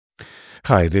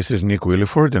Hi, this is Nick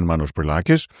Williford and Manos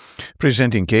Perlakis,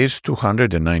 presenting case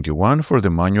 291 for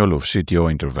the Manual of CTO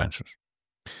Interventions.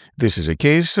 This is a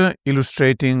case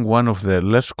illustrating one of the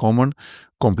less common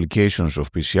complications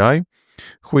of PCI,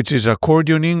 which is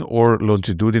accordioning or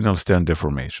longitudinal stent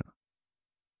deformation.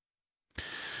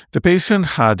 The patient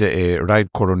had a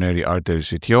right coronary artery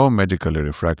CTO, medically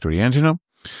refractory angina,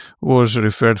 was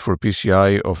referred for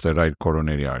PCI of the right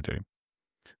coronary artery.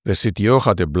 The CTO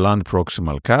had a blunt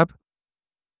proximal cap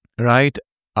right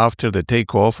after the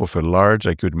takeoff of a large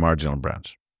acute marginal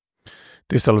branch.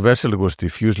 Distal vessel was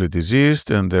diffusely diseased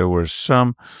and there were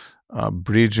some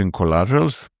bridging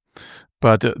collaterals,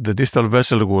 but the distal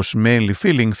vessel was mainly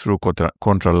filling through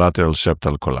contralateral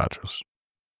septal collaterals.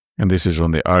 And this is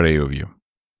on the RAO view.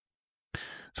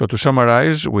 So to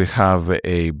summarize, we have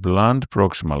a blunt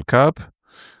proximal cap,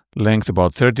 length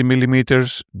about 30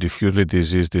 millimeters, diffusely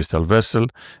diseased distal vessel,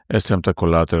 and septal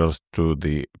collaterals to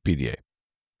the PDA.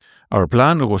 Our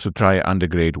plan was to try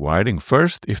antegrade wiring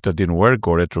first. If that didn't work,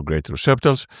 go retrograde through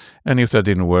septals, and if that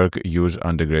didn't work, use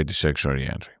antegrade dissection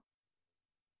reentry.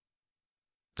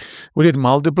 We did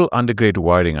multiple antegrade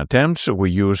wiring attempts.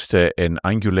 We used an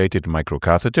angulated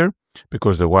microcatheter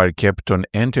because the wire kept on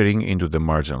entering into the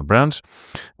marginal branch.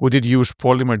 We did use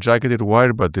polymer jacketed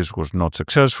wire, but this was not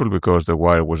successful because the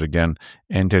wire was again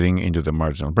entering into the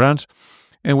marginal branch.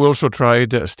 And we also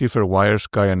tried stiffer wires,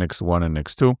 Gaia Next1 and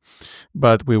Next2,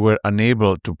 but we were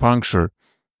unable to puncture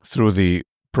through the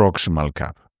proximal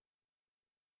cap.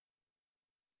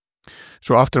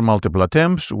 So after multiple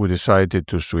attempts, we decided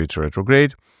to switch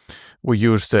retrograde. We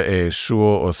used a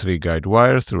Suoh or 3 guide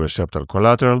wire through a septal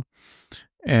collateral,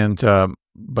 and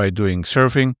by doing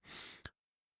surfing,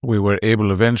 we were able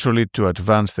eventually to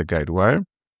advance the guide wire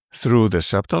through the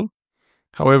septal.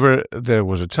 However, there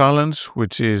was a challenge,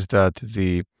 which is that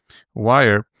the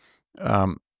wire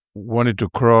wanted to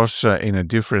cross in a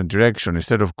different direction.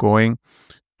 Instead of going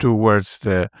towards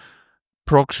the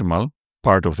proximal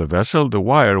part of the vessel, the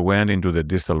wire went into the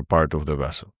distal part of the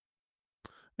vessel.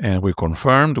 And we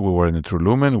confirmed we were in a true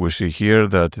lumen. We see here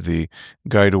that the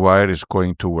guide wire is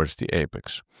going towards the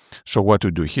apex. So what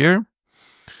to do here?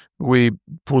 We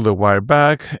pull the wire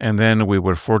back, and then we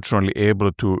were fortunately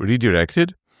able to redirect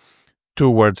it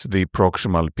towards the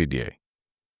proximal PDA.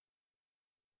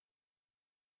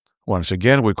 Once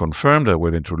again, we confirmed that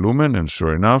we're in true lumen, and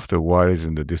sure enough, the wire is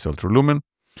in the distal true lumen.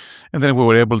 And then we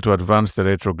were able to advance the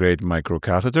retrograde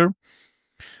microcatheter.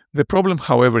 The problem,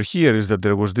 however, here is that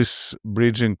there was this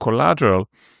bridging collateral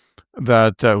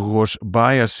that was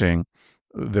biasing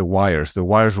the wires. The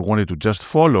wires wanted to just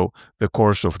follow the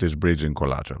course of this bridging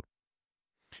collateral.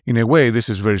 In a way, this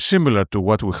is very similar to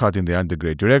what we had in the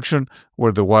antegrade direction,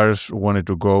 where the wires wanted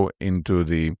to go into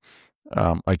the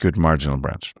acute marginal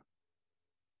branch.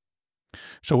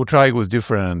 So we tried with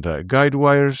different guide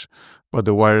wires, but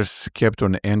the wires kept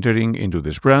on entering into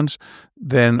this branch.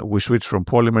 Then we switched from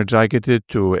polymer jacketed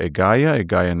to a Gaia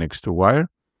Next2 wire.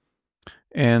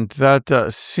 And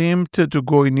that seemed to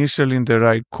go initially in the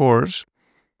right course,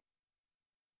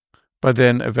 but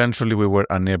then eventually we were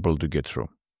unable to get through.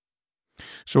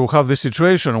 So we have this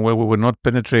situation where we will not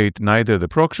penetrate neither the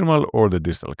proximal or the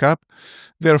distal cap.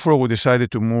 Therefore, we decided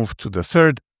to move to the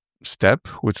third step,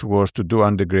 which was to do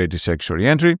antegrade dissection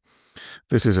reentry.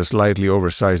 This is a slightly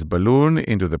oversized balloon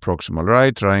into the proximal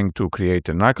right, trying to create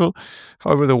a knuckle.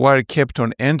 However, the wire kept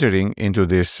on entering into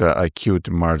this acute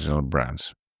marginal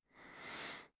branch.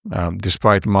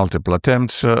 Despite multiple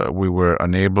attempts, we were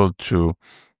unable to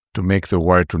make the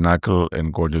wire to knuckle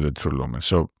and go to the true lumen.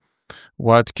 So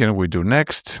what can we do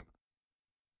next?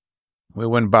 We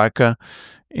went back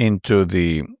into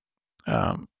the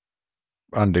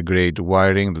antegrade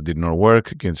wiring that did not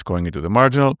work against going into the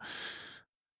marginal.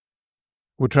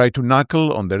 We tried to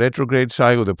knuckle on the retrograde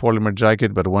side of the polymer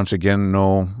jacket, but once again,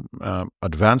 no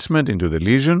advancement into the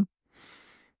lesion.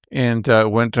 And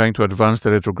when trying to advance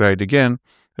the retrograde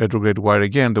wire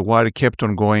again, the wire kept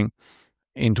on going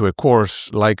into a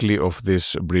course likely of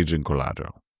this bridging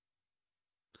collateral.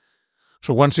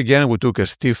 So once again, we took a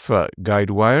stiff guide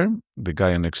wire, the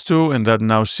Gaia Next2, and that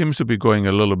now seems to be going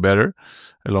a little better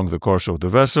along the course of the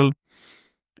vessel.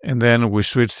 And then we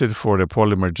switched it for the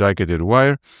polymer jacketed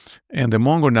wire, and the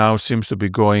Mongo now seems to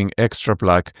be going extra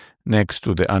plaque next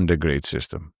to the antegrade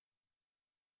system.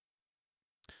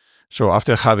 So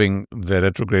after having the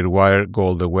retrograde wire go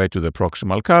all the way to the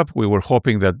proximal cap, we were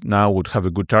hoping that now would have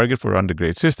a good target for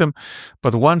antegrade system,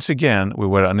 but once again, we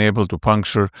were unable to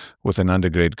puncture with an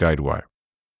antegrade guide wire.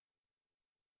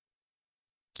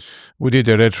 We did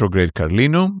a retrograde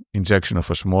Carlino, injection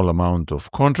of a small amount of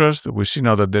contrast. We see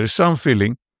now that there is some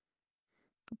filling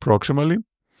proximally,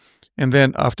 And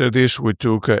then after this, we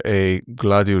took a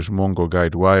Gladius Mongo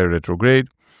guide wire retrograde,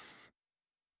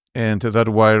 and that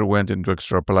wire went into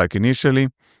extra plaque initially.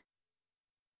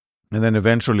 And then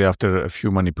eventually, after a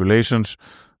few manipulations,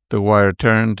 the wire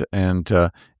turned and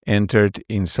entered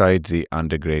inside the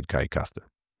antegrade catheter.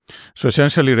 So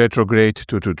essentially retrograde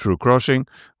to true crossing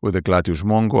with the Gladius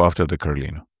Mongo after the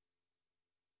Carlino.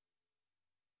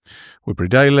 We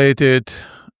predilated,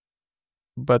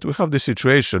 but we have this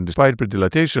situation, despite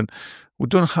predilatation, we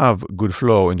don't have good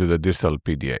flow into the distal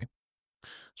PDA.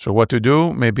 So what to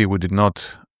do? Maybe we did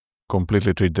not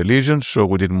completely treat the lesion, so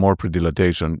we did more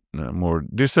predilatation more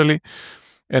distally.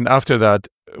 And after that,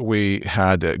 we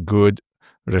had a good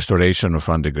restoration of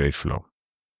antegrade flow.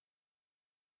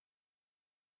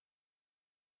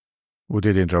 We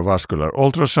did intravascular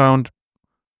ultrasound,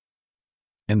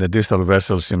 and the distal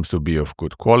vessel seems to be of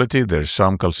good quality. There's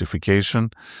some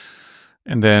calcification.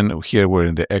 And then here we're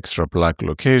in the extra plaque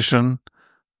location.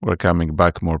 We're coming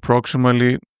back more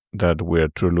proximally, that we're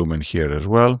true lumen here as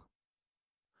well.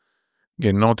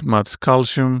 Again, not much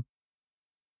calcium.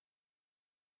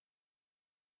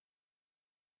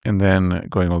 And then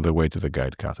going all the way to the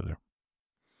guide catheter.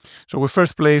 So we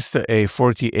first placed a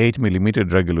 48 millimeter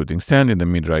drug-eluting stent in the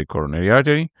mid-right coronary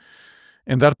artery,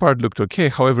 and that part looked okay.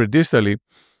 However, distally,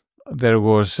 there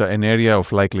was an area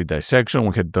of likely dissection.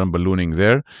 We had done ballooning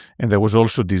there, and there was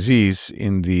also disease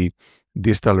in the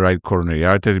distal right coronary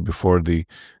artery before the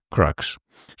crux.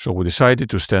 So we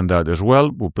decided to stent that as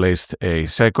well. We placed a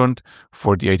second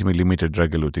 48 millimeter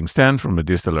drug-eluting stent from the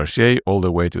distal RCA all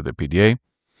the way to the PDA.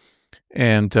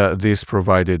 And this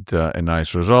provided a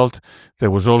nice result.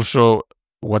 There was also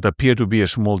what appeared to be a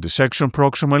small dissection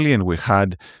proximally, and we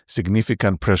had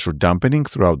significant pressure dampening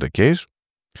throughout the case.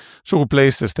 So we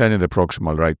placed the stent in the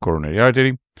proximal right coronary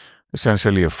artery,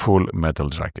 essentially a full metal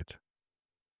jacket.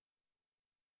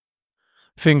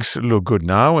 Things look good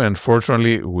now, and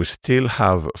fortunately, we still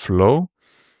have flow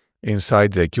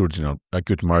inside the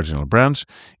acute marginal branch,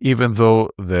 even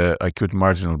though the acute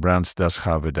marginal branch does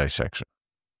have a dissection.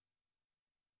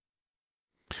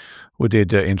 We did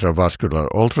intravascular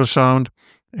ultrasound,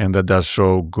 and that does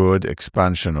show good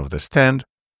expansion of the stent,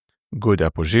 good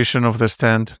apposition of the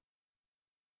stent.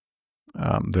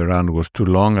 The run was too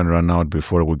long and ran out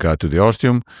before we got to the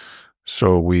ostium,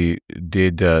 so we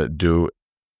did do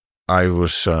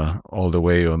IVUS all the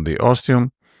way on the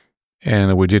ostium,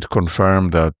 and we did confirm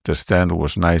that the stent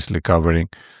was nicely covering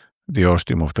the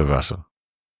ostium of the vessel.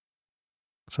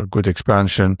 So good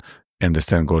expansion, and the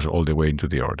stent goes all the way into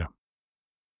the aorta.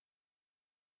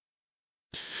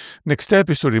 Next step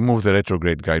is to remove the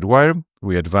retrograde guide wire.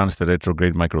 We advanced the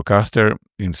retrograde microcatheter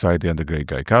inside the antegrade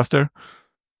guide catheter.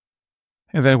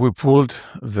 And then we pulled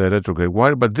the retrograde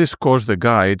wire, but this caused the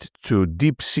guide to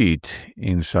deep seat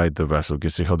inside the vessel. You can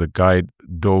see how the guide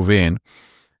dove in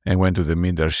and went to the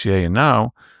mid-RCA. And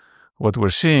now what we're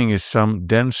seeing is some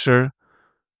denser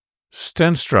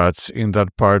stent struts in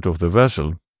that part of the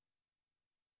vessel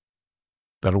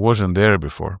that wasn't there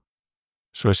before.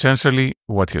 So essentially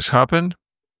what has happened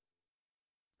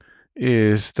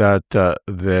is that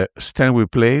the stent we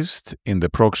placed in the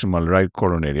proximal right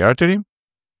coronary artery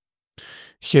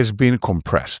has been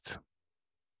compressed.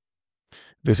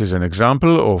 This is an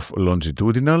example of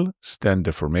longitudinal stent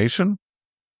deformation,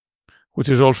 which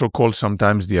is also called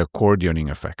sometimes the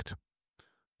accordioning effect.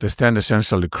 The stent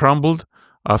essentially crumbled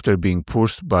after being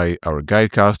pushed by our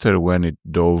guide catheter when it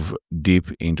dove deep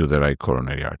into the right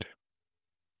coronary artery.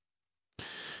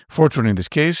 Fortunately, in this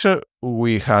case,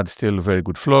 we had still very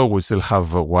good flow. We still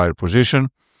have a wire position.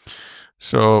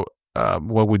 So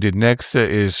what we did next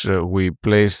is we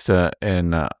placed a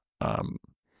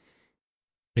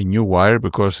new wire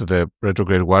because the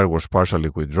retrograde wire was partially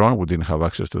withdrawn. We didn't have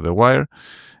access to the wire.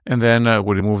 And then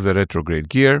we removed the retrograde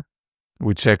gear.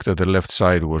 We checked that the left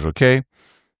side was okay.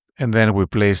 And then we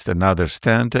placed another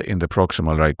stent in the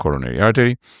proximal right coronary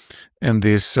artery. And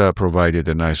this provided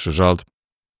a nice result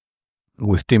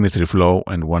with T3 flow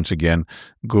and once again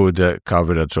good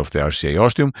coverage of the RCA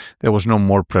ostium. There was no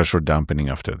more pressure dampening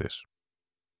after this.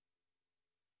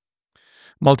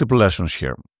 Multiple lessons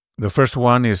here. The first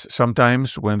one is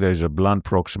sometimes when there is a blunt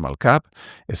proximal cap,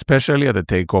 especially at the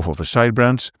takeoff of a side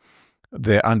branch,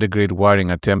 the antegrade wiring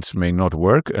attempts may not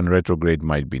work and retrograde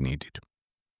might be needed.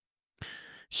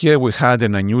 Here we had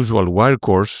an unusual wire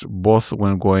course both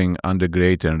when going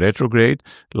antegrade and retrograde,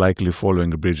 likely following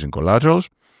bridging collaterals.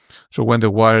 So when the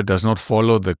wire does not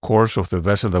follow the course of the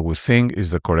vessel that we think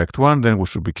is the correct one, then we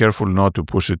should be careful not to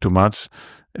push it too much,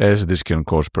 as this can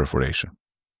cause perforation.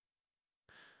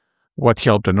 What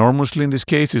helped enormously in this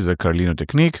case is the Carlino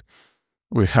technique.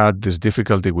 We had this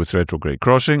difficulty with retrograde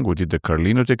crossing. We did the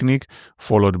Carlino technique,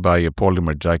 followed by a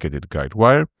polymer jacketed guide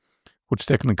wire, which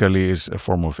technically is a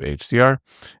form of HTR,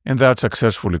 and that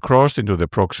successfully crossed into the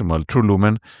proximal true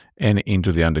lumen and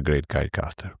into the antegrade guide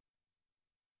catheter.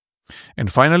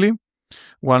 And finally,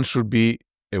 one should be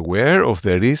aware of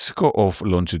the risk of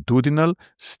longitudinal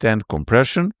stent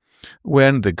compression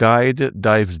when the guide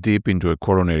dives deep into a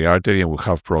coronary artery and we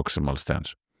have proximal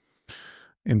stents.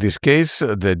 In this case,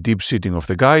 the deep seating of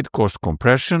the guide caused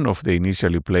compression of the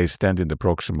initially placed stent in the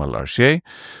proximal RCA,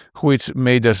 which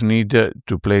made us need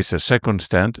to place a second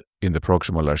stent in the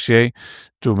proximal RCA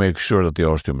to make sure that the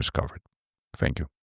ostium is covered. Thank you.